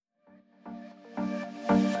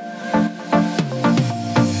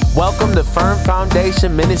Welcome to Firm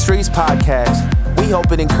Foundation Ministries podcast. We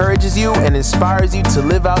hope it encourages you and inspires you to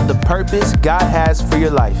live out the purpose God has for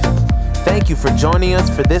your life. Thank you for joining us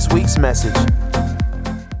for this week's message.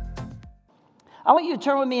 I want you to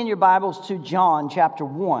turn with me in your Bibles to John chapter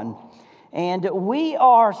 1. And we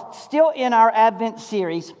are still in our Advent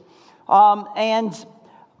series. The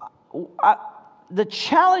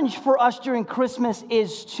challenge for us during Christmas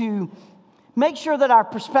is to make sure that our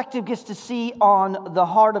perspective gets to see on the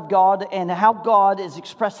heart of God and how God is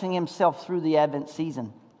expressing himself through the Advent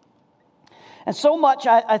season. And so much,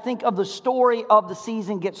 I think, of the story of the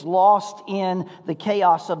season gets lost in the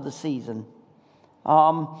chaos of the season.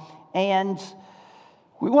 And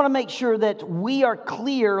we want to make sure that we are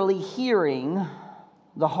clearly hearing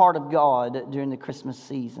the heart of God during the Christmas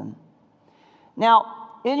season.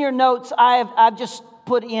 Now, in your notes, I've just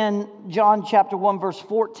put in John chapter 1, verse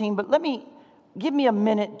 14, but give me a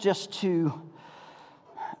minute just to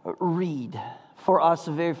read for us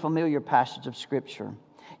a very familiar passage of Scripture.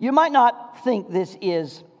 You might not think this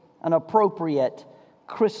is an appropriate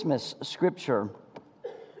Christmas Scripture,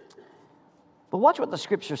 but watch what the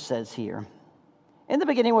Scripture says here. In the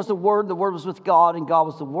beginning was the Word was with God, and God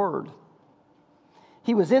was the Word.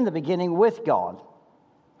 He was in the beginning with God.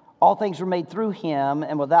 All things were made through him,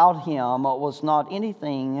 and without him was not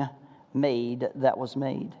anything made that was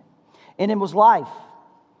made. In him was life.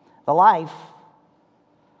 The life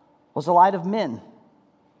was the light of men.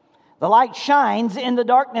 The light shines in the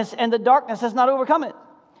darkness, and the darkness has not overcome it.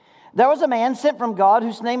 There was a man sent from God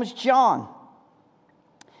whose name is John.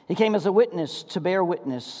 He came as a witness to bear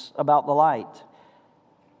witness about the light,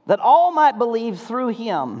 that all might believe through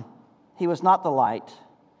him. He was not the light,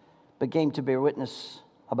 but came to bear witness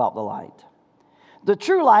about the light. The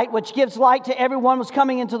true light, which gives light to everyone, was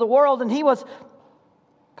coming into the world, and he was,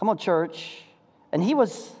 come on, church, and he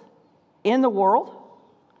was in the world,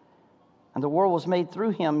 and the world was made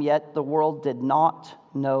through him, yet the world did not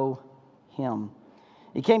know him.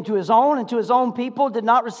 He came to his own, and to his own people did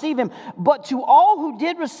not receive him. But to all who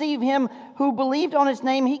did receive him, who believed on his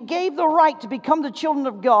name, he gave the right to become the children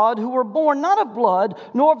of God, who were born not of blood,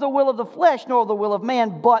 nor of the will of the flesh, nor of the will of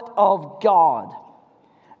man, but of God.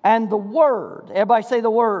 And the Word, everybody say the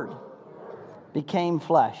Word, became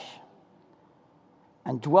flesh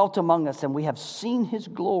and dwelt among us, and we have seen his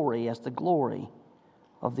glory as the glory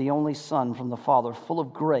of the only Son from the Father, full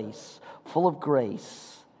of grace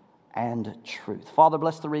and truth. Father,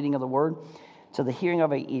 bless the reading of the Word, to the hearing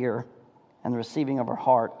of our ear and the receiving of our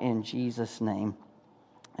heart, in Jesus' name.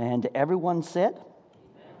 And everyone said?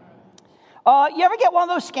 You ever get one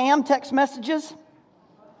of those scam text messages?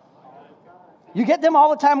 You get them all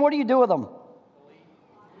the time. What do you do with them?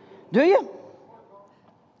 Do you?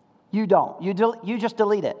 You don't. You just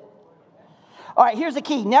delete it. All right, here's the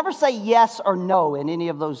key. Never say yes or no in any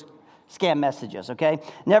of those scam messages, okay?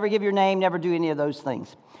 Never give your name, never do any of those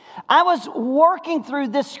things. I was working through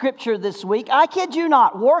this scripture this week. I kid you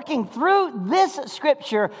not, working through this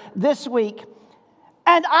scripture this week,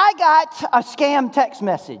 and I got a scam text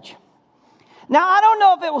message. Now, I don't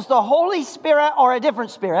know if it was the Holy Spirit or a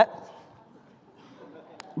different spirit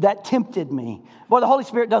that tempted me. Well, the Holy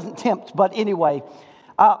Spirit doesn't tempt, but anyway,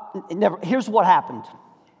 here's what happened.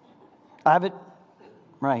 I have it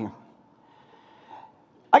right here.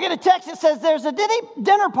 I get a text that says, there's a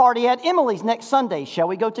dinner party at Emily's next Sunday. Shall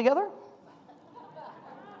we go together?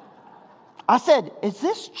 I said, is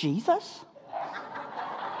this Jesus?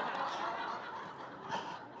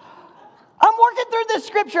 I'm working through this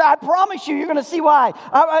scripture. I promise you're going to see why.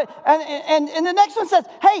 And the next one says,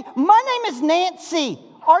 hey, my name is Nancy.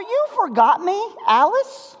 Are you forgot me,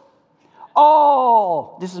 Alice?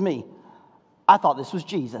 Oh, this is me. I thought this was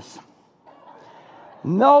Jesus.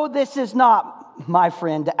 No, this is not my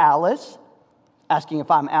friend Alice, asking if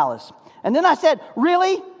I'm Alice. And then I said,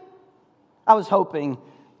 really? I was hoping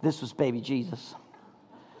this was baby Jesus.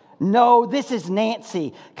 No, this is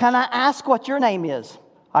Nancy. Can I ask what your name is?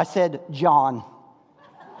 I said, John.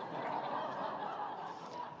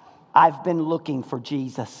 I've been looking for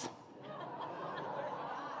Jesus.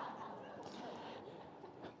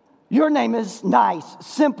 Your name is nice,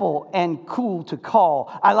 simple, and cool to call.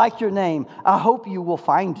 I like your name. I hope you will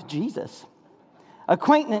find Jesus.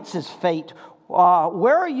 Acquaintance is fate.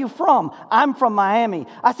 Where are you from? I'm from Miami.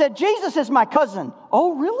 I said, Jesus is my cousin.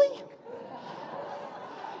 Oh, really?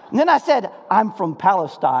 And then I said, I'm from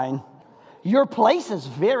Palestine. Your place is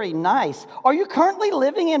very nice. Are you currently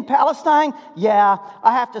living in Palestine? Yeah,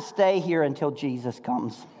 I have to stay here until Jesus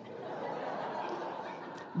comes.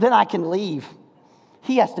 Then I can leave.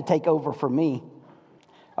 He has to take over for me.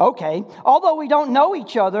 Okay, although we don't know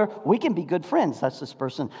each other, we can be good friends. That's this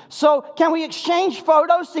person. So can we exchange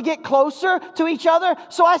photos to get closer to each other?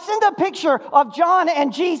 So I send a picture of John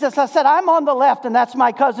and Jesus. I said, I'm on the left, and that's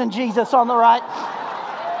my cousin Jesus on the right.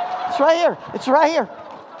 It's right here. It's right here.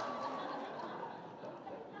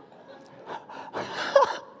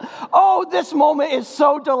 Oh, this moment is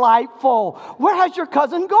so delightful. Where has your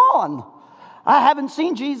cousin gone? I haven't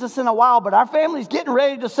seen Jesus in a while, but our family's getting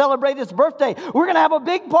ready to celebrate his birthday. We're going to have a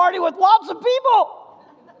big party with lots of people.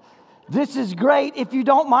 This is great. If you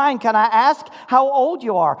don't mind, can I ask how old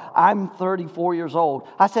you are? I'm 34 years old.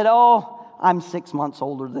 I said, oh, I'm 6 months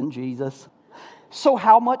older than Jesus. So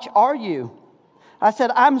how much are you? I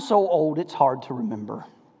said, I'm so old it's hard to remember.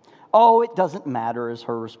 Oh, it doesn't matter, is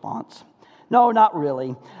her response. No, not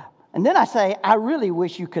really. And then I say, I really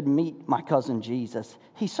wish you could meet my cousin Jesus.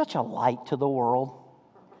 He's such a light to the world.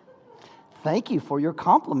 Thank you for your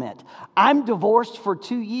compliment. I'm divorced for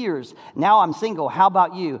 2 years. Now I'm single. How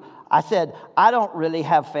about you? I said, I don't really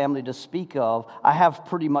have family to speak of. I have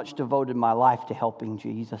pretty much devoted my life to helping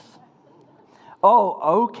Jesus.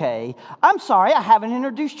 Oh, okay. I'm sorry, I haven't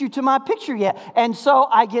introduced you to my picture yet. And so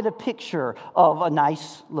I get a picture of a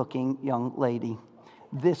nice-looking young lady.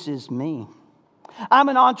 This is me. I'm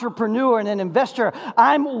an entrepreneur and an investor.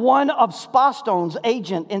 I'm one of Spa Stone's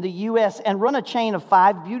agent in the U.S. and run a chain of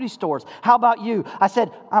 5 beauty stores. How about you? I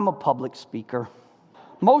said, I'm a public speaker.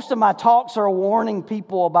 Most of my talks are warning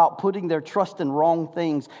people about putting their trust in wrong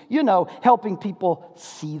things. You know, helping people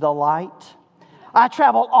see the light. I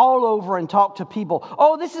travel all over and talk to people.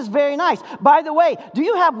 Oh, this is very nice. By the way, do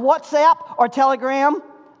you have WhatsApp or Telegram?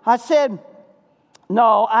 I said,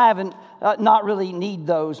 no, I haven't. Not really need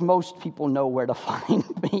those. Most people know where to find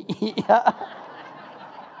me.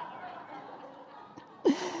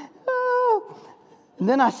 And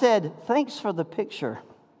then I said, thanks for the picture.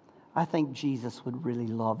 I think Jesus would really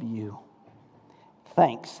love you.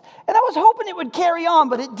 Thanks. And I was hoping it would carry on,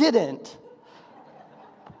 but it didn't.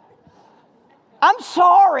 I'm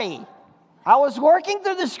sorry. I was working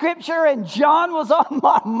through the scripture and John was on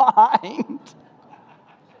my mind.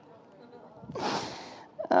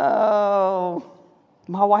 Oh,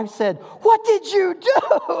 my wife said, what did you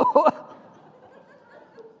do?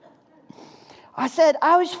 I said,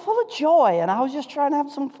 I was full of joy and I was just trying to have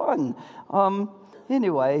some fun.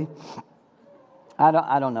 Anyway, I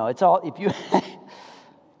don't know. It's all, if you,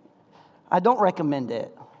 I don't recommend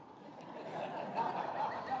it.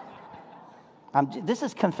 This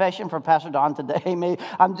is confession for Pastor Don today. We're going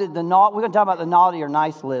to talk about the naughty or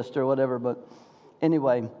nice list or whatever, but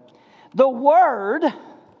anyway. The Word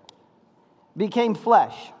became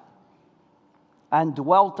flesh and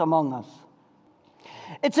dwelt among us.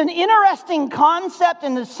 It's an interesting concept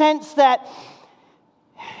in the sense that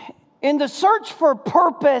in the search for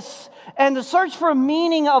purpose and the search for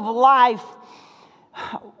meaning of life,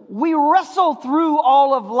 we wrestle through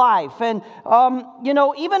all of life. And,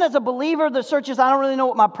 even as a believer, the search is, I don't really know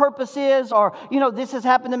what my purpose is, or, this has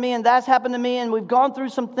happened to me and that's happened to me, and we've gone through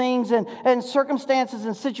some things and circumstances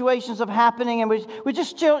and situations of happening, and we just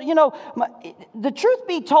still, the truth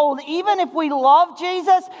be told, even if we love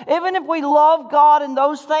Jesus, even if we love God and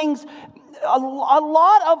those things, a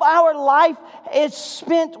lot of our life is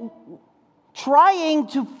spent trying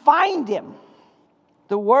to find Him.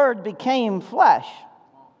 The Word became flesh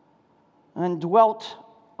and dwelt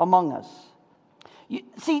among us. You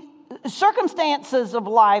see, circumstances of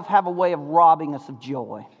life have a way of robbing us of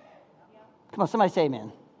joy. Come on, somebody say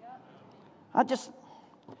amen.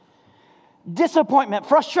 Disappointment,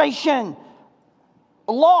 frustration,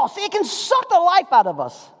 loss, it can suck the life out of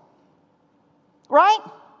us. Right?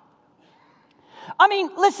 I mean,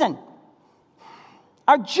 listen,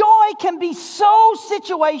 our joy can be so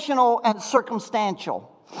situational and circumstantial.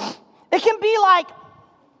 It can be like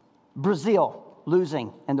Brazil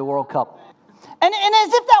losing in the World Cup. And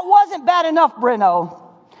as if that wasn't bad enough, Breno,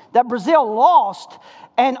 that Brazil lost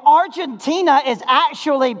and Argentina is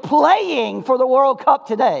actually playing for the World Cup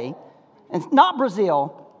today. It's not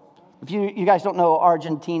Brazil. If you guys don't know,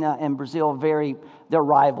 Argentina and Brazil, they're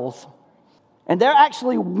rivals. And they're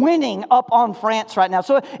actually winning up on France right now.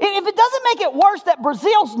 So if it doesn't make it worse that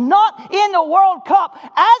Brazil's not in the World Cup,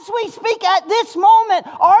 as we speak at this moment,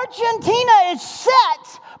 Argentina is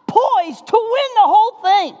set, poised to win the whole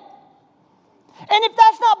thing. And if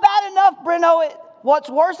that's not bad enough, Breno, what's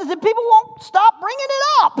worse is that people won't stop bringing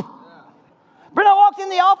it up. Breno walked in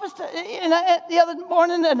the office the other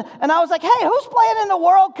morning, and I was like, hey, who's playing in the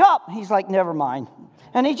World Cup? He's like, never mind.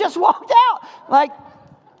 And he just walked out. Like,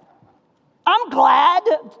 I'm glad,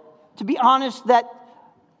 to be honest, that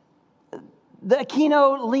the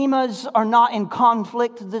Aquino Limas are not in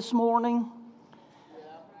conflict this morning.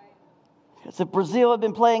 So if Brazil had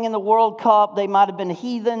been playing in the World Cup, they might have been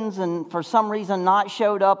heathens and for some reason not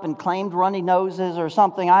showed up and claimed runny noses or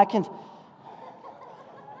something.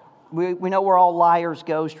 We know where all liars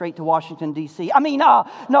go, straight to Washington, D.C.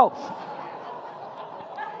 No.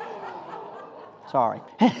 Sorry.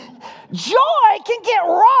 Joy can get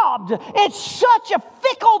robbed. It's such a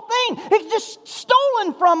fickle thing. It's just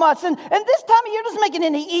stolen from us. And this time of year doesn't make it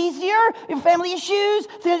any easier. Your family issues,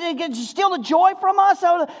 to steal the joy from us.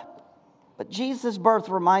 But Jesus' birth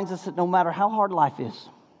reminds us that no matter how hard life is,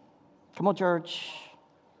 come on, church,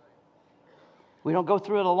 we don't go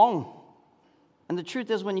through it alone. And the truth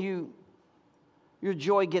is, when your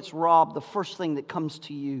joy gets robbed, the first thing that comes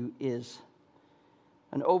to you is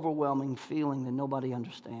an overwhelming feeling that nobody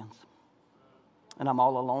understands. And I'm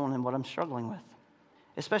all alone in what I'm struggling with,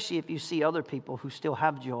 especially if you see other people who still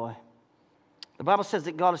have joy. The Bible says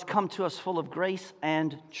that God has come to us full of grace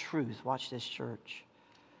and truth. Watch this, church.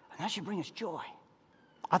 And that should bring us joy.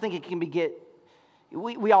 I think it can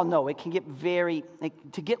we all know it can get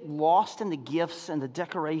to get lost in the gifts and the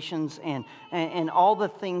decorations and all the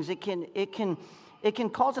things. It can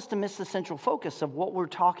cause us to miss the central focus of what we're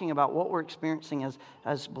talking about, what we're experiencing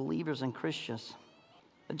as believers and Christians.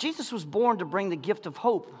 Jesus was born to bring the gift of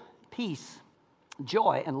hope, peace,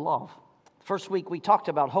 joy, and love. First week we talked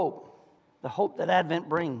about hope, the hope that Advent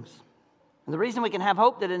brings. And the reason we can have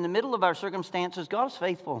hope that in the middle of our circumstances, God is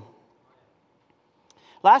faithful.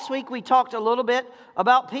 Last week we talked a little bit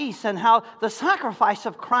about peace and how the sacrifice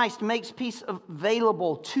of Christ makes peace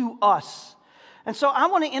available to us. And so I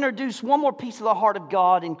want to introduce one more piece of the heart of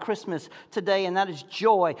God in Christmas today, and that is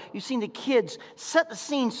joy. You've seen the kids set the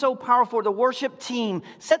scene so powerful. The worship team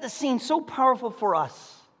set the scene so powerful for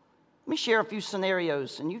us. Let me share a few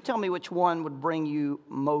scenarios, and you tell me which one would bring you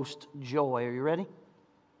most joy. Are you ready?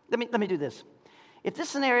 Let me do this. If this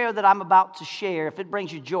scenario that I'm about to share, if it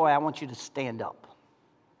brings you joy, I want you to stand up.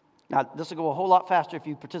 Now, this will go a whole lot faster if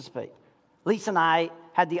you participate. Lisa and I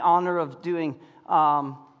had the honor of doing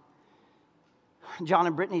John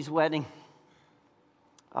and Brittany's wedding.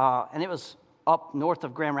 And it was up north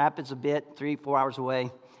of Grand Rapids a bit, 3-4 hours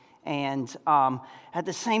away. And at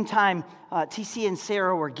the same time, TC and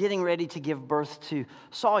Sarah were getting ready to give birth to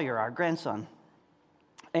Sawyer, our grandson.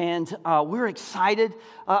 And we were excited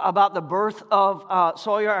about the birth of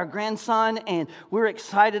Sawyer, our grandson, and we were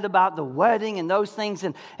excited about the wedding and those things.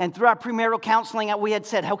 And through our premarital counseling, we had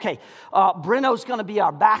said, okay, Breno's going to be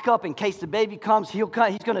our backup in case the baby comes. He's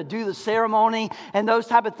going to do the ceremony and those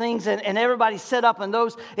type of things. And everybody's set up and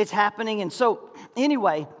it's happening. And so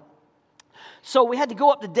anyway, so we had to go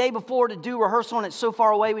up the day before to do rehearsal, and it's so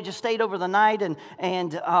far away. We just stayed over the night, and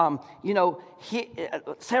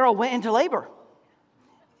Sarah went into labor.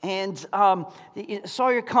 And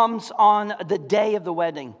Sawyer comes on the day of the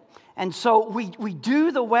wedding. And so we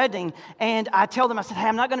do the wedding, and I tell them, I said, hey,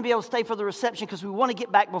 I'm not going to be able to stay for the reception because we want to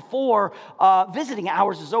get back before visiting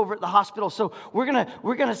hours is over at the hospital. So we're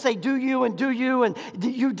gonna say, do you, and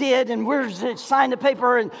you did, and we're sign the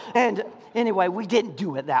paper. And anyway, we didn't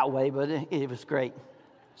do it that way, but it was great.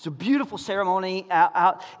 It's a beautiful ceremony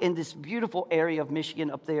out in this beautiful area of Michigan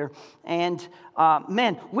up there. And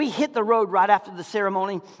we hit the road right after the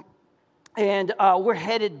ceremony. And we're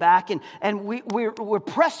headed back, and we're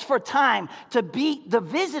pressed for time to beat the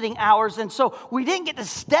visiting hours. And so we didn't get to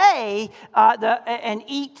stay and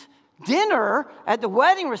eat dinner at the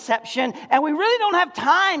wedding reception. And we really don't have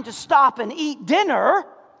time to stop and eat dinner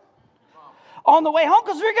on the way home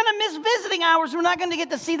because we're going to miss visiting hours. We're not going to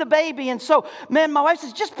get to see the baby. And so, my wife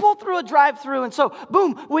says, just pull through a drive-through. And so,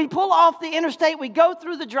 boom, we pull off the interstate. We go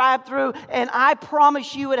through the drive-through. And I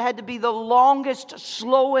promise you it had to be the longest,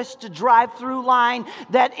 slowest drive-through line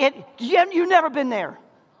you've never been there.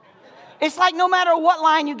 It's like no matter what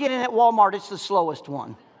line you get in at Walmart, it's the slowest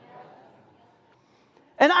one.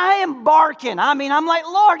 And I am barking. I'm like,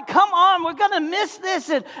 Lord, come on. We're going to miss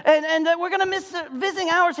this. And we're going to miss the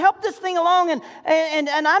visiting hours. Help this thing along. And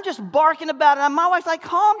I'm just barking about it. And my wife's like,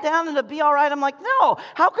 calm down and it'll be all right. I'm like, no.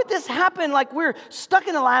 How could this happen? Like, we're stuck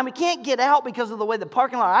in the line. We can't get out because of the way the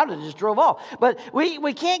parking lot, I would have just drove off. But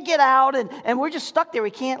we can't get out. And we're just stuck there.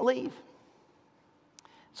 We can't leave.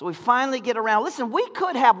 So we finally get around. Listen, we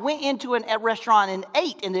could have went into a restaurant and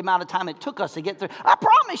ate in the amount of time it took us to get through. I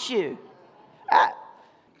promise you.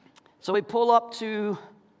 So we pull up to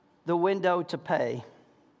the window to pay,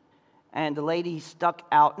 and the lady stuck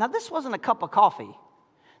out. Now, this wasn't a cup of coffee.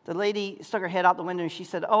 The lady stuck her head out the window, and she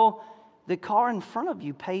said, oh, the car in front of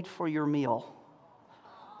you paid for your meal.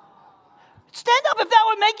 Stand up if that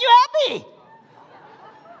would make you happy.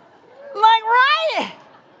 Like, right?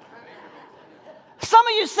 Some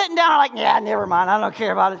of you sitting down are like, yeah, never mind. I don't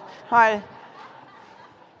care about it. All right.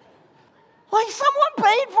 Like someone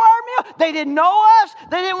paid for our meal. They didn't know us.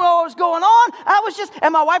 They didn't know what was going on.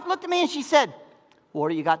 And my wife looked at me and she said, what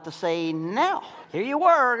do you got to say now? Here you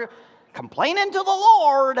were complaining to the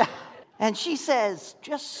Lord. And she says,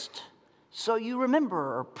 just so you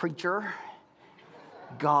remember, preacher,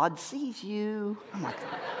 God sees you. I'm like,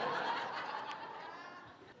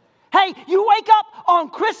 hey, you wake up on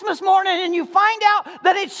Christmas morning and you find out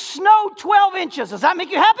that it snowed 12 inches. Does that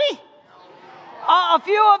make you happy? A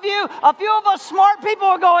few of us smart people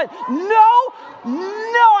are going, no,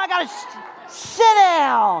 I got to sit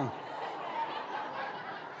down.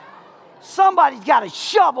 Somebody's got to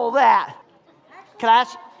shovel that. Can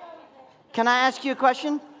I ask you a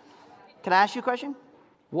question? Can I ask you a question?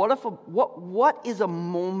 What is a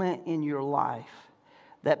moment in your life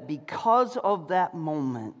that because of that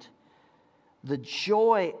moment, the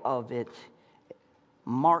joy of it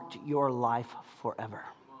marked your life forever?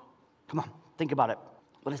 Come on, think about it.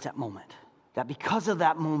 What is that moment? That because of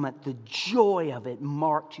that moment, the joy of it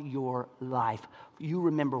marked your life. You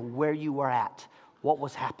remember where you were at, what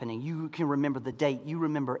was happening. You can remember the date. You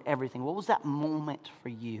remember everything. What was that moment for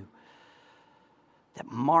you that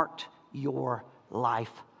marked your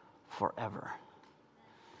life forever?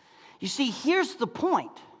 You see, here's the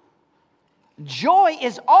point. Joy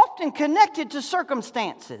is often connected to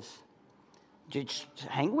circumstances. Just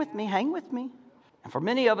hang with me. And for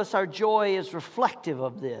many of us, our joy is reflective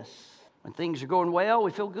of this. When things are going well,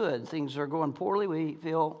 we feel good. Things are going poorly, we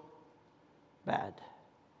feel bad.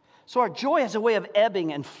 So our joy has a way of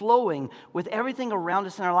ebbing and flowing with everything around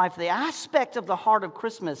us in our life. The aspect of the heart of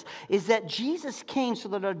Christmas is that Jesus came so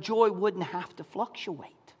that our joy wouldn't have to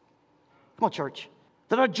fluctuate. Come on, church.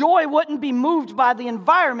 That our joy wouldn't be moved by the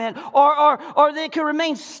environment or that it could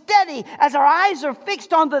remain steady as our eyes are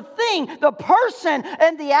fixed on the thing, the person,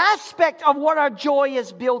 and the aspect of what our joy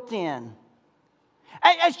is built in.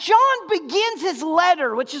 As John begins his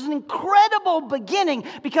letter, which is an incredible beginning,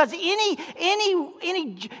 because any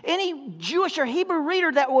Jewish or Hebrew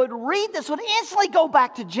reader that would read this would instantly go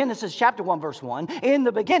back to Genesis chapter 1, verse 1. In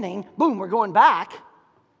the beginning, boom, we're going back.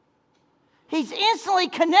 He's instantly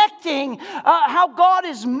connecting how God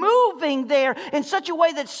is moving there in such a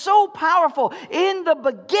way that's so powerful. In the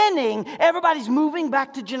beginning, everybody's moving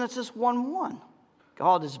back to Genesis 1:1.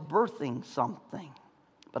 God is birthing something.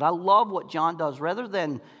 But I love what John does. Rather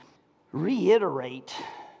than reiterate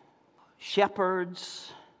shepherds,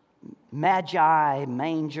 magi,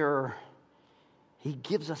 manger, he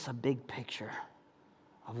gives us a big picture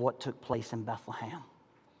of what took place in Bethlehem.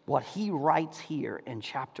 What he writes here in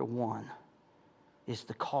chapter 1 is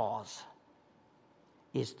the cause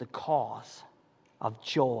of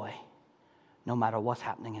joy no matter what's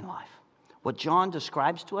happening in life. What John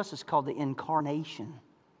describes to us is called the incarnation.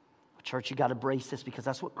 Church, you got to brace this because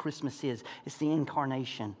that's what Christmas is. It's the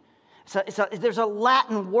incarnation. There's a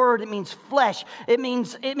Latin word. It means flesh. It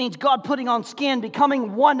means God putting on skin,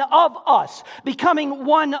 becoming one of us. Becoming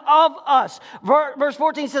one of us. Verse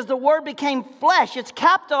 14 says the word became flesh. It's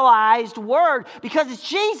capitalized word because it's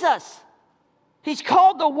Jesus. He's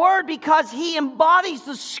called the Word because he embodies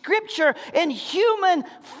the Scripture in human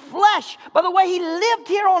flesh by the way he lived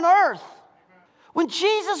here on earth. When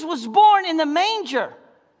Jesus was born in the manger,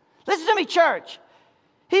 listen to me, church,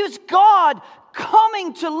 he was God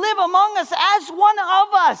coming to live among us as one of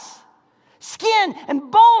us. Skin and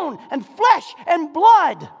bone and flesh and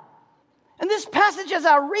blood. And this passage, as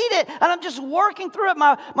I read it, and I'm just working through it,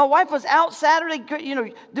 my wife was out Saturday,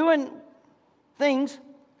 doing things.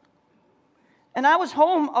 And I was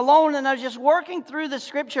home alone and I was just working through the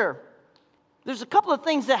scripture. There's a couple of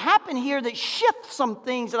things that happen here that shift some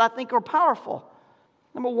things that I think are powerful.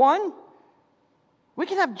 Number one, we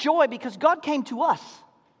can have joy because God came to us.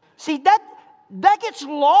 See, that gets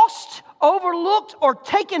lost, overlooked, or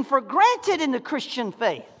taken for granted in the Christian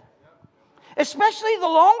faith. Especially the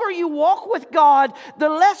longer you walk with God, the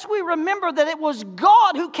less we remember that it was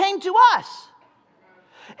God who came to us.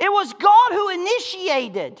 It was God who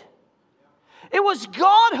initiated. It was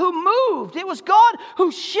God who moved. It was God who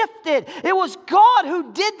shifted. It was God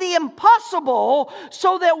who did the impossible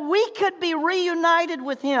so that we could be reunited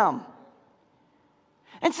with Him.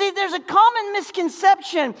 And see, there's a common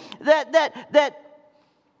misconception that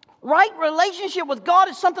right relationship with God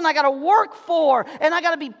is something I got to work for, and I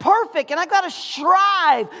got to be perfect, and I got to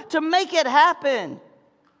strive to make it happen.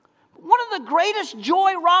 One of the greatest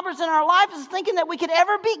joy robbers in our life is thinking that we could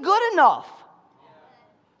ever be good enough.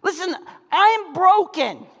 Listen, I am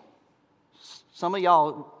broken. Some of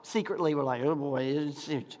y'all secretly were like, oh boy, he's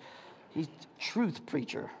a truth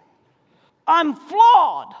preacher. I'm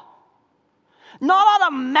flawed. Not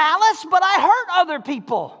out of malice, but I hurt other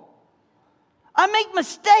people. I make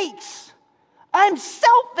mistakes. I'm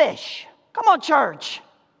selfish. Come on, church.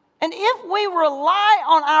 And if we rely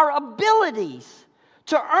on our abilities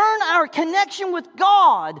to earn our connection with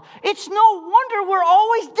God, it's no wonder we're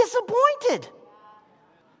always disappointed.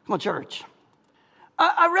 Come on, church.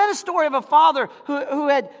 I read a story of a father who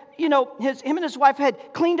had, him and his wife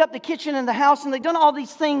had cleaned up the kitchen and the house, and they'd done all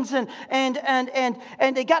these things, and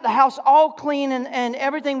they got the house all clean, and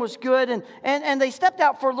everything was good, and they stepped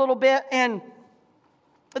out for a little bit, and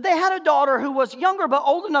they had a daughter who was younger but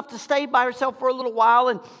old enough to stay by herself for a little while,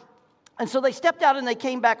 and so they stepped out and they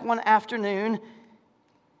came back one afternoon,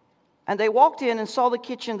 and they walked in and saw the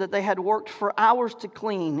kitchen that they had worked for hours to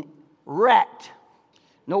clean wrecked.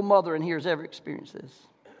 No mother in here has ever experienced this.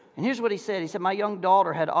 And here's what he said. He said, my young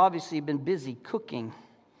daughter had obviously been busy cooking,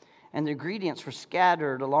 and the ingredients were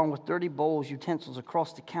scattered along with dirty bowls, utensils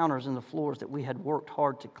across the counters and the floors that we had worked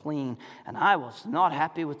hard to clean, and I was not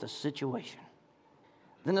happy with the situation.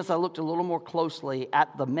 Then as I looked a little more closely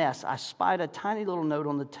at the mess, I spied a tiny little note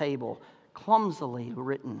on the table, clumsily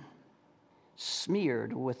written,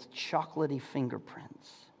 smeared with chocolatey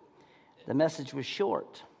fingerprints. The message was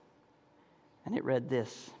short, and it read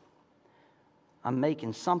this: I'm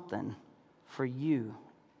making something for you,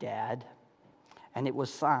 Dad. And it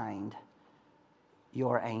was signed,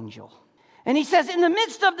 Your Angel. And he says, in the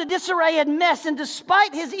midst of the disarray and mess, and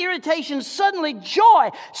despite his irritation, suddenly joy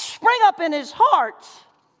sprang up in his heart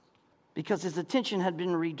because his attention had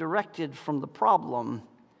been redirected from the problem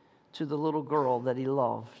to the little girl that he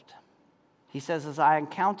loved. He says, as I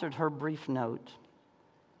encountered her brief note,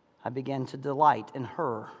 I began to delight in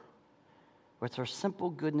her. With her simple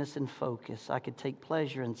goodness and focus, I could take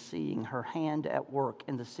pleasure in seeing her hand at work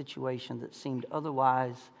in the situation that seemed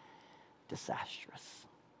otherwise disastrous.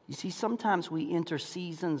 You see, sometimes we enter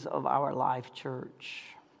seasons of our life, church,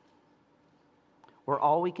 where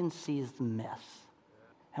all we can see is the mess.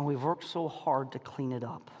 And we've worked so hard to clean it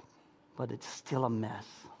up, but it's still a mess.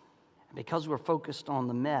 And because we're focused on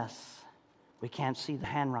the mess, we can't see the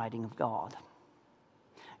handwriting of God.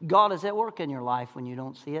 God is at work in your life when you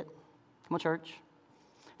don't see it. Come on, church.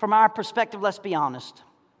 From our perspective, let's be honest.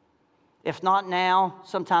 If not now,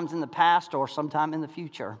 sometimes in the past or sometime in the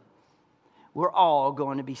future, we're all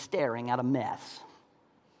going to be staring at a mess.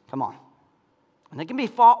 Come on. And it can be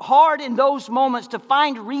hard in those moments to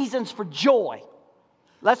find reasons for joy.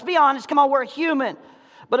 Let's be honest. Come on, we're human.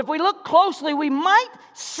 But if we look closely, we might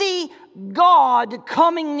see God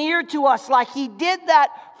coming near to us like he did that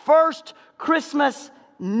first Christmas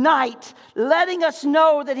night, letting us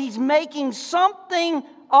know that he's making something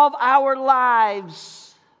of our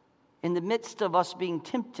lives in the midst of us being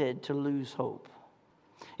tempted to lose hope.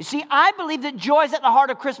 You see, I believe that joy is at the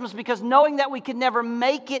heart of Christmas because knowing that we could never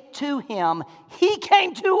make it to him, he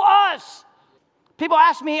came to us. People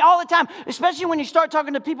ask me all the time, especially when you start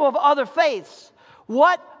talking to people of other faiths,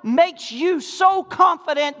 what makes you so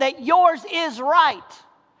confident that yours is right?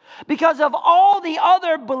 Because of all the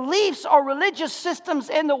other beliefs or religious systems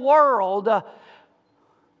in the world,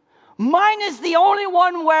 mine is the only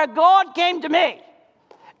one where God came to me.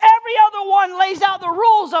 Every other one lays out the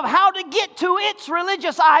rules of how to get to its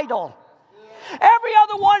religious idol. Every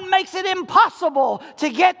other one makes it impossible to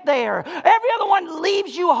get there. Every other one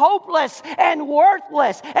leaves you hopeless and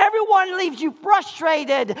worthless. Everyone leaves you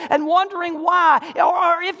frustrated and wondering why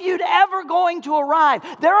or if you'd ever going to arrive.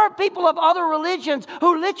 There are people of other religions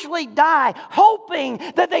who literally die hoping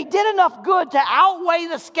that they did enough good to outweigh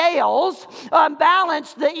the scales,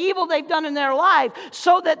 balance the evil they've done in their life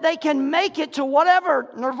so that they can make it to whatever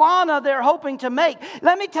nirvana they're hoping to make.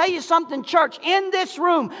 Let me tell you something, church. In this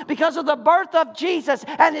room, because of the birth of Jesus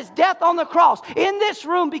and his death on the cross, in this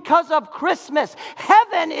room because of Christmas,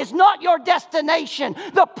 heaven is not your destination.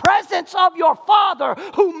 The presence of your Father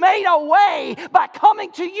who made a way by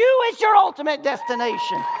coming to you is your ultimate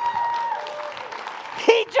destination.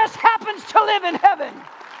 He just happens to live in heaven.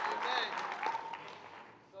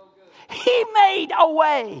 He made a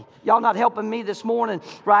way. Y'all not helping me this morning,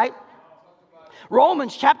 right?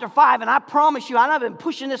 Romans chapter 5, and I promise you, and I've been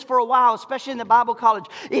pushing this for a while, especially in the Bible college.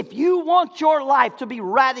 If you want your life to be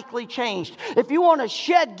radically changed, if you want to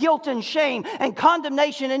shed guilt and shame and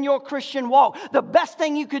condemnation in your Christian walk, the best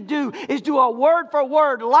thing you could do is do a word for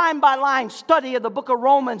word, line by line study of the book of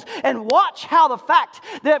Romans and watch how the fact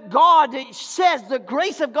that God says the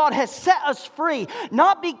grace of God has set us free,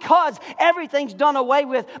 not because everything's done away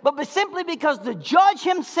with, but simply because the judge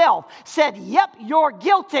himself said, yep, you're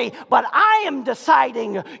guilty, but I am deciding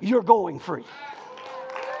you're going free.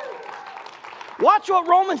 Watch what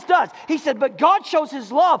Romans does. He said, but God shows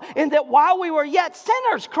his love in that while we were yet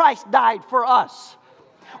sinners, Christ died for us.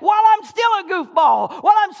 While I'm still a goofball,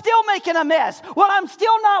 while I'm still making a mess, while I'm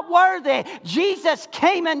still not worthy, Jesus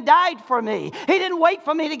came and died for me. He didn't wait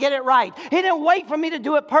for me to get it right. He didn't wait for me to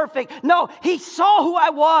do it perfect. No, He saw who I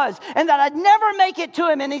was and that I'd never make it to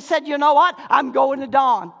Him. And He said, you know what? I'm going to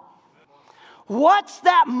Dawn. What's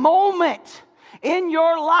that moment in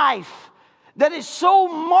your life that is so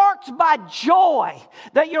marked by joy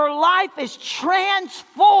that your life is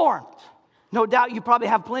transformed? No doubt you probably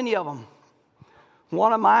have plenty of them.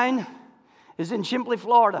 One of mine is in Chipley,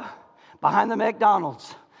 Florida, behind the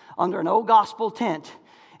McDonald's, under an old gospel tent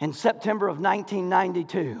in September of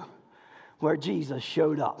 1992, where Jesus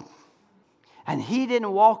showed up. And He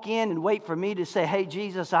didn't walk in and wait for me to say, hey,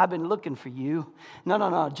 Jesus, I've been looking for you.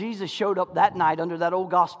 No. Jesus showed up that night under that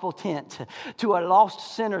old gospel tent to a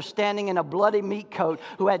lost sinner standing in a bloody meat coat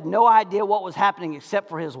who had no idea what was happening except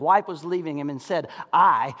for his wife was leaving him, and said,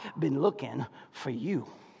 I've been looking for you.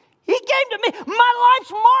 He came to me. My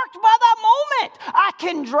life's marked by that moment. I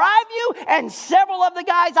can drive you and several of the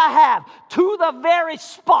guys I have to the very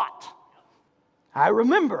spot. I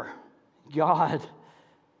remember God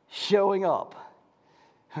showing up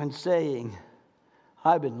and saying,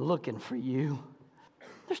 I've been looking for you.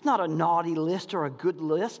 There's not a naughty list or a good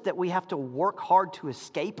list that we have to work hard to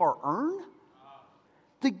escape or earn.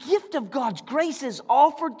 The gift of God's grace is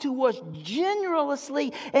offered to us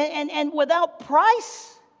generously and without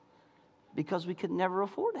price because we could never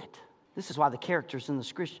afford it. This is why the characters in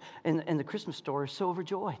the Christmas story are so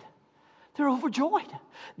overjoyed. They're overjoyed.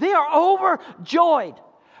 They are overjoyed.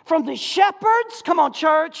 From the shepherds, come on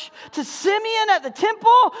church, to Simeon at the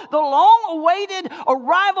temple, the long-awaited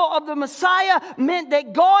arrival of the Messiah meant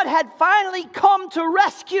that God had finally come to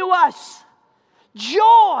rescue us.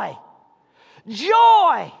 Joy.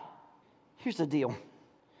 Joy. Here's the deal.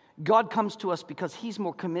 God comes to us because He's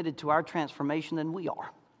more committed to our transformation than we are.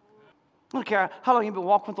 I don't care how long you've been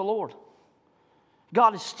walking with the Lord.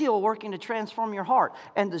 God is still working to transform your heart.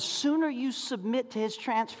 And the sooner you submit to His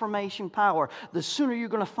transformation power, the sooner you're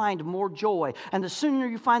going to find more joy. And the sooner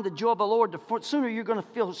you find the joy of the Lord, the sooner you're going to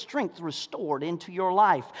feel strength restored into your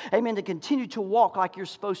life. Amen. To continue to walk like you're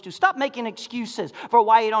supposed to. Stop making excuses for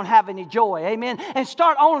why you don't have any joy. Amen. And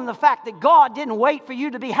start owning the fact that God didn't wait for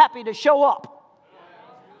you to be happy to show up.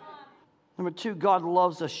 Number 2, God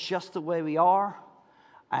loves us just the way we are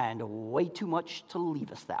and way too much to leave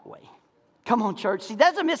us that way. Come on, church. See,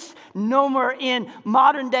 that's a misnomer in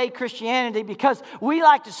modern day Christianity because we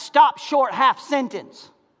like to stop short half sentence.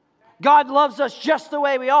 God loves us just the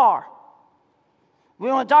way we are. We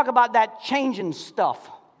want to talk about that changing stuff.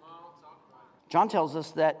 John tells us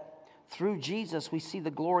that through Jesus we see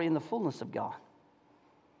the glory and the fullness of God.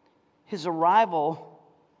 His arrival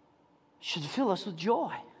should fill us with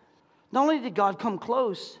joy. Not only did God come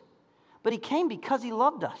close, but He came because He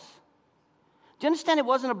loved us. Do you understand it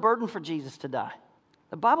wasn't a burden for Jesus to die?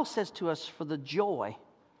 The Bible says to us, for the joy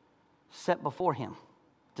set before Him,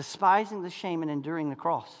 despising the shame and enduring the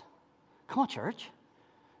cross. Come on, church.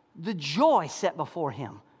 The joy set before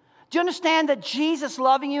Him. Do you understand that Jesus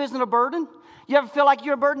loving you isn't a burden? You ever feel like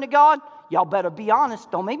you're a burden to God? Y'all better be honest.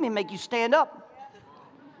 Don't make me make you stand up.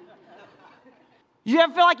 You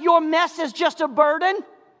ever feel like your mess is just a burden?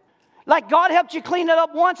 Like God helped you clean it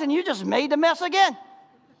up once and you just made the mess again?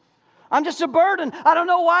 I'm just a burden. I don't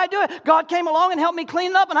know why I do it. God came along and helped me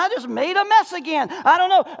clean it up, and I just made a mess again. I don't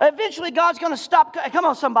know. Eventually, God's going to stop. Come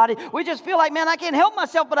on, somebody. We just feel like, man, I can't help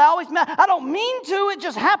myself, but I don't mean to. It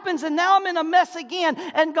just happens, and now I'm in a mess again,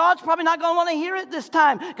 and God's probably not going to want to hear it this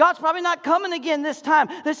time. God's probably not coming again this time.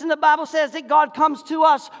 Listen, the Bible says that God comes to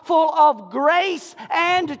us full of grace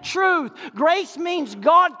and truth. Grace means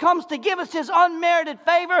God comes to give us His unmerited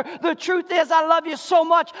favor. The truth is, I love you so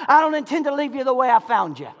much, I don't intend to leave you the way I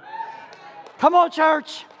found you. Come on,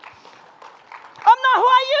 church. I'm not who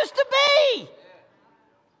I used to be.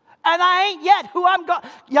 And I ain't yet who I'm going.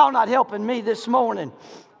 Y'all not helping me this morning.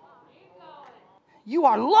 You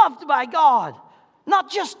are loved by God,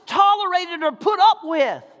 not just tolerated or put up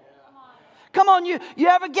with. Come on, you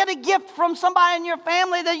ever get a gift from somebody in your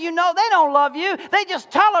family that you know they don't love you, they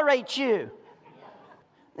just tolerate you.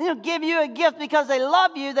 They don't give you a gift because they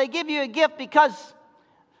love you. They give you a gift because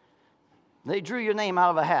they drew your name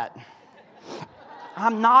out of a hat.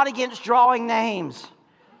 I'm not against drawing names.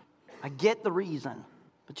 I get the reason.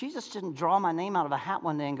 But Jesus didn't draw my name out of a hat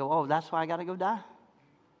one day and go, oh, that's why I got to go die?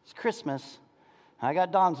 It's Christmas. I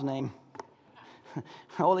got Don's name.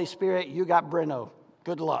 Holy Spirit, you got Breno.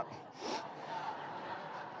 Good luck.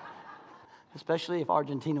 Especially if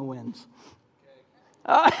Argentina wins.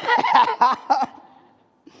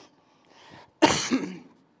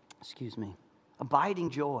 Excuse me. Abiding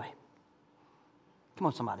joy. Come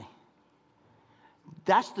on, somebody.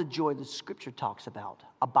 That's the joy that Scripture talks about,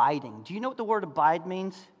 abiding. Do you know what the word abide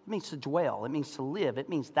means? It means to dwell. It means to live. It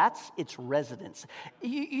means that's its residence.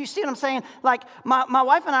 You see what I'm saying? Like, my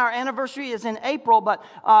wife and I, our anniversary is in April, but,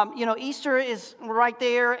 Easter is right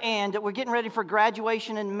there, and we're getting ready for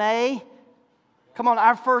graduation in May. Come on,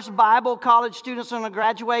 our first Bible college students are going to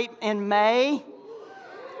graduate in May.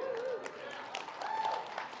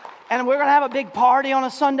 And we're going to have a big party on a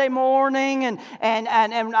Sunday morning. And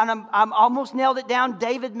I'm almost nailed it down.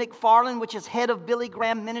 David McFarland, which is head of Billy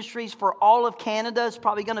Graham Ministries for all of Canada, is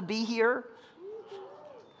probably going to be here.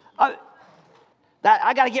 I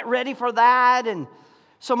got to get ready for that. And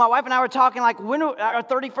so my wife and I were talking, like, when our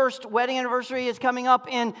 31st wedding anniversary is coming up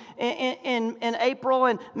in April.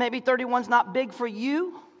 And maybe 31's not big for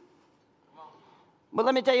you. But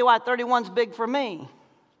let me tell you why 31's big for me.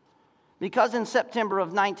 Because in September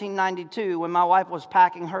of 1992, when my wife was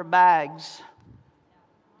packing her bags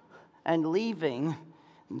and leaving,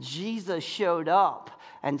 Jesus showed up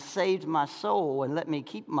and saved my soul and let me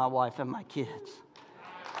keep my wife and my kids.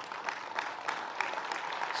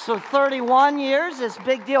 So 31 years is a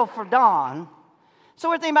big deal for Don. So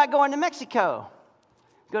we're thinking about going to Mexico.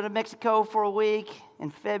 Go to Mexico for a week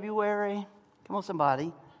in February. Come on,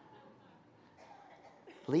 somebody.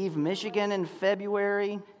 Leave Michigan in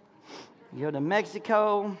February. Go to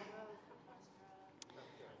Mexico,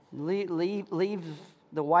 leave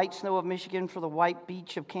the white snow of Michigan for the white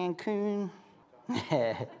beach of Cancun.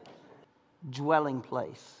 Dwelling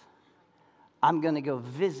place. I'm going to go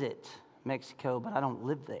visit Mexico, but I don't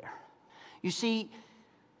live there. You see,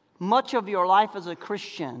 much of your life as a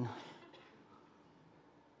Christian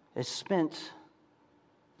is spent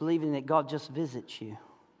believing that God just visits you.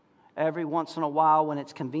 Every once in a while when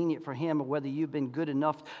it's convenient for Him, or whether you've been good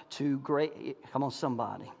enough to come on,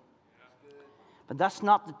 somebody. But that's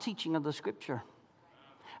not the teaching of the Scripture.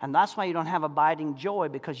 And that's why you don't have abiding joy,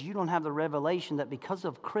 because you don't have the revelation that because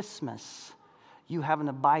of Christmas, you have an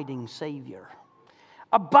abiding Savior.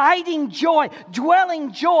 Abiding joy,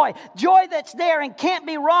 dwelling joy, joy that's there and can't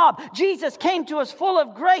be robbed. Jesus came to us full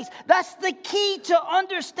of grace. That's the key to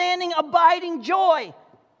understanding abiding joy.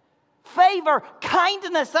 Favor,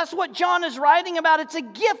 kindness, that's what John is writing about. It's a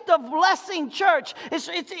gift of blessing, church.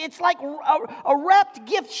 It's like a wrapped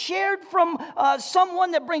gift shared from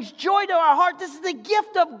someone that brings joy to our heart. This is the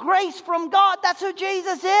gift of grace from God. That's who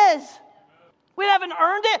Jesus is. We haven't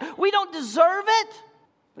earned it. We don't deserve it.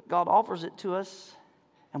 But God offers it to us.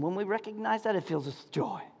 And when we recognize that, it fills us with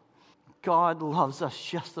joy. God loves us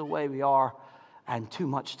just the way we are, and too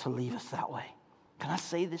much to leave us that way. Can I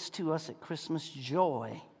say this to us at Christmas?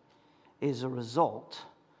 Joy is a result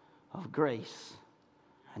of grace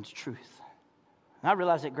and truth. And I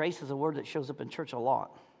realize that grace is a word that shows up in church a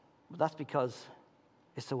lot, but that's because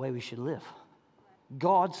it's the way we should live.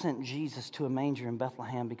 God sent Jesus to a manger in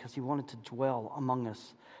Bethlehem because He wanted to dwell among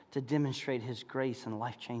us to demonstrate His grace and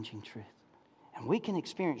life-changing truth. And we can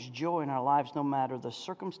experience joy in our lives no matter the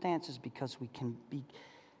circumstances, because we can be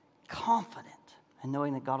confident in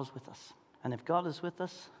knowing that God is with us. And if God is with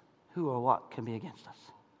us, who or what can be against us?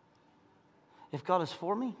 If God is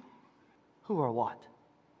for me, who or what?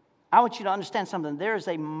 I want you to understand something. There is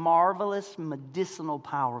a marvelous medicinal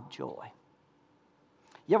power of joy.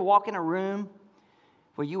 You ever walk in a room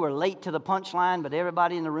where you were late to the punchline, but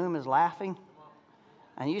everybody in the room is laughing?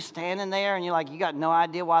 And you standing there and you're like, you got no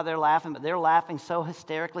idea why they're laughing, but they're laughing so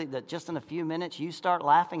hysterically that just in a few minutes you start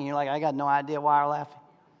laughing and you're like, I got no idea why they're laughing.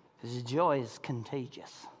 Because joy is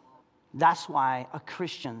contagious. That's why a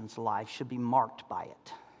Christian's life should be marked by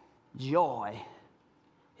it. Joy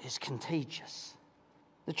is contagious.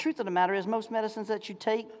 The truth of the matter is, most medicines that you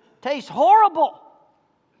take taste horrible.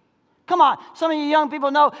 Come on, some of you young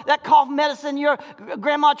people know that cough medicine your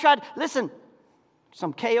grandma tried. Listen,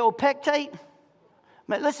 some KO Pectate.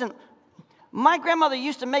 Listen, my grandmother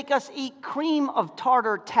used to make us eat cream of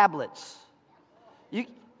tartar tablets. You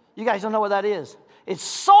guys don't know what that is. It's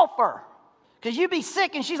sulfur. Because you'd be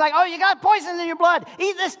sick, and she's like, oh, you got poison in your blood.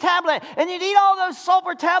 Eat this tablet. And you'd eat all those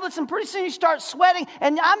sulfur tablets, and pretty soon you start sweating.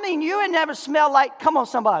 And I mean, you would never smell like, come on,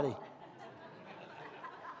 somebody.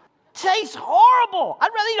 Tastes horrible.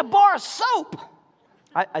 I'd rather eat a bar of soap.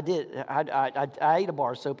 I did. I ate a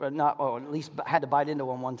bar of soap, or not, or at least had to bite into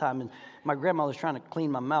one time. And my grandmother was trying to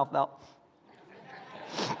clean my mouth out.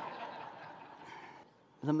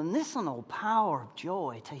 The medicinal power of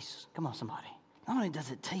joy tastes, come on, somebody. Not only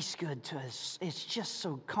does it taste good to us, it's just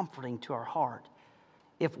so comforting to our heart.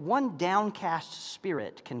 If one downcast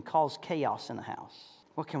spirit can cause chaos in a house,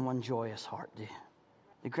 what can one joyous heart do?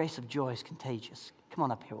 The grace of joy is contagious. Come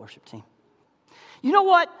on up here, worship team. You know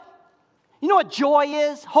what? You know what joy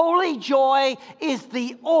is? Holy joy is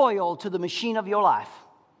the oil to the machine of your life.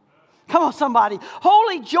 Come on, somebody.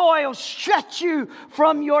 Holy joy will stretch you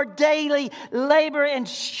from your daily labor and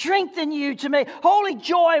strengthen you to make. Holy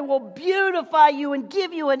joy will beautify you and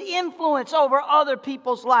give you an influence over other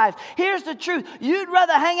people's lives. Here's the truth. You'd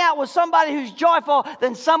rather hang out with somebody who's joyful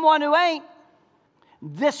than someone who ain't.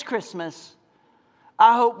 This Christmas,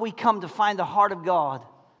 I hope we come to find the heart of God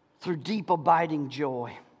through deep, abiding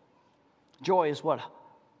joy. Joy is what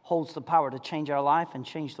holds the power to change our life and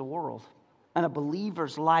change the world. And a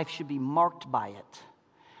believer's life should be marked by it.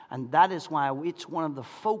 And that is why it's one of the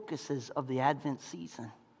focuses of the Advent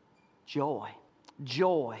season. Joy.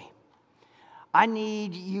 Joy. I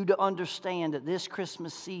need you to understand that this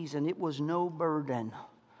Christmas season, it was no burden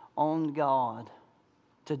on God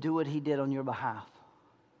to do what He did on your behalf.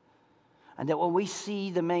 And that when we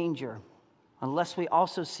see the manger, unless we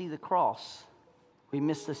also see the cross, we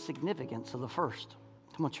miss the significance of the first.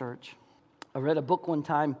 Come on, church. I read a book one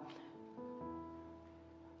time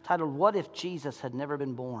titled, What If Jesus Had Never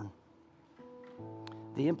Been Born?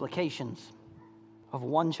 The implications of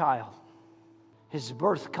one child. His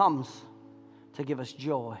birth comes to give us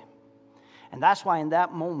joy. And that's why in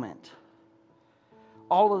that moment,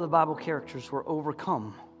 all of the Bible characters were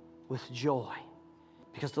overcome with joy.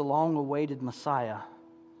 Because the long-awaited Messiah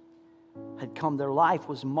had come. Their life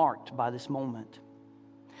was marked by this moment.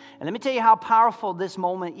 And let me tell you how powerful this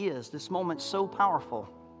moment is. This moment's so powerful.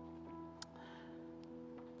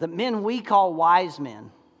 The men we call wise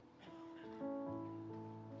men,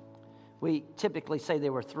 we typically say they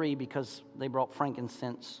were three because they brought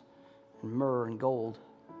frankincense and myrrh and gold.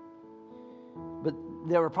 But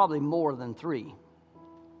there were probably more than three.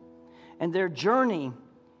 And their journey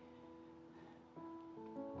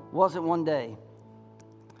wasn't one day.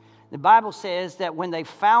 The Bible says that when they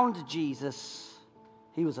found Jesus,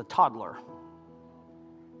 he was a toddler.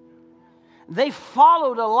 They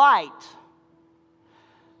followed a light.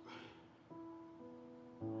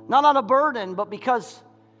 Not on a burden, but because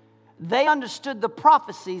they understood the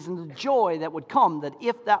prophecies and the joy that would come, that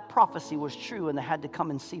if that prophecy was true, and they had to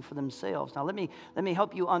come and see for themselves. Now let me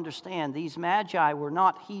help you understand. These magi were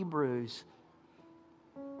not Hebrews.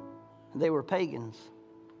 They were pagans.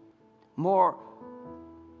 More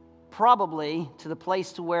probably to the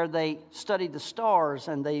place to where they studied the stars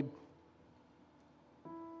and they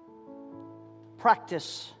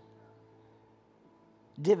practiced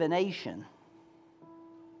divination.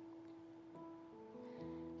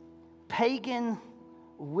 Pagan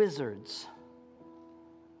wizards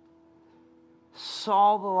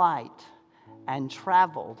saw the light and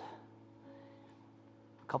traveled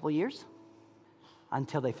a couple of years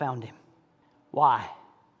until they found him. Why?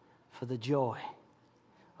 For the joy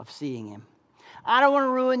of seeing him. I don't want to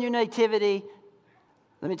ruin your nativity.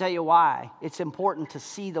 Let me tell you why. It's important to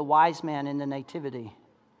see the wise man in the nativity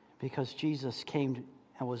because Jesus came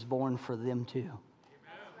and was born for them too.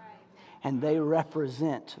 And they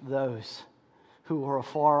represent those who are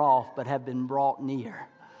afar off but have been brought near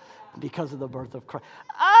because of the birth of Christ.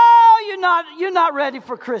 Oh, you're not ready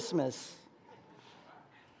for Christmas.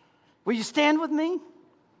 Will you stand with me?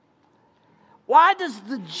 Why does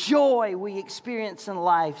the joy we experience in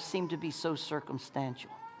life seem to be so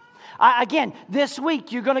circumstantial? Again, this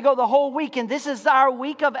week, you're going to go the whole week, and this is our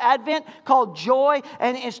week of Advent called Joy,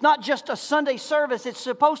 and it's not just a Sunday service. It's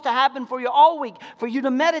supposed to happen for you all week, for you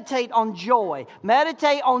to meditate on joy.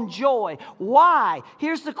 Meditate on joy. Why?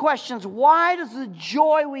 Here's the questions. Why does the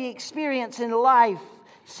joy we experience in life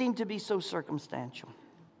seem to be so circumstantial?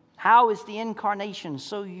 How is the incarnation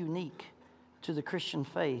so unique to the Christian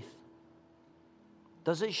faith?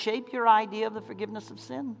 Does it shape your idea of the forgiveness of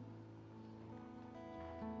sin?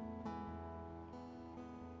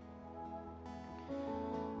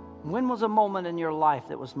 When was a moment in your life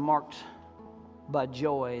that was marked by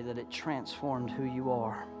joy, that it transformed who you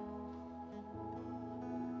are?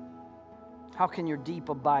 How can your deep,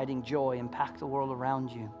 abiding joy impact the world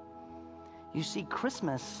around you? You see,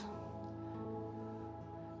 Christmas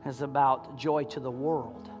is about joy to the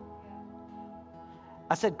world.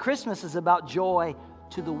 I said Christmas is about joy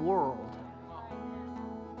to the world.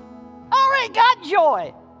 I already got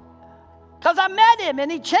joy because I met him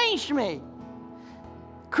and he changed me.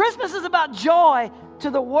 Christmas is about joy to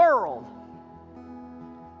the world.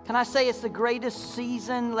 Can I say it's the greatest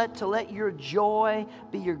season to let your joy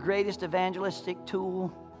be your greatest evangelistic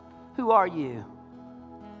tool? Who are you?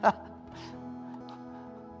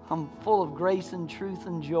 I'm full of grace and truth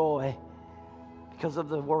and joy because of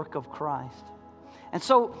the work of Christ. And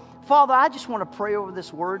so, Father, I just want to pray over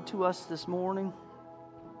this word to us this morning,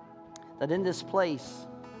 that in this place,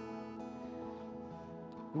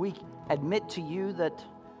 We admit to you that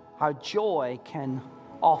our joy can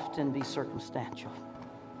often be circumstantial.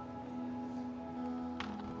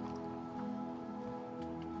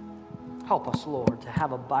 Help us, Lord, to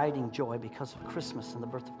have abiding joy because of Christmas and the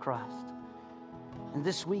birth of Christ. And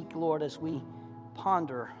this week, Lord, as we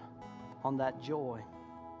ponder on that joy,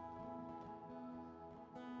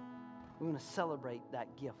 we're going to celebrate that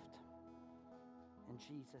gift. In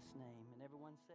Jesus' name. And everyone said,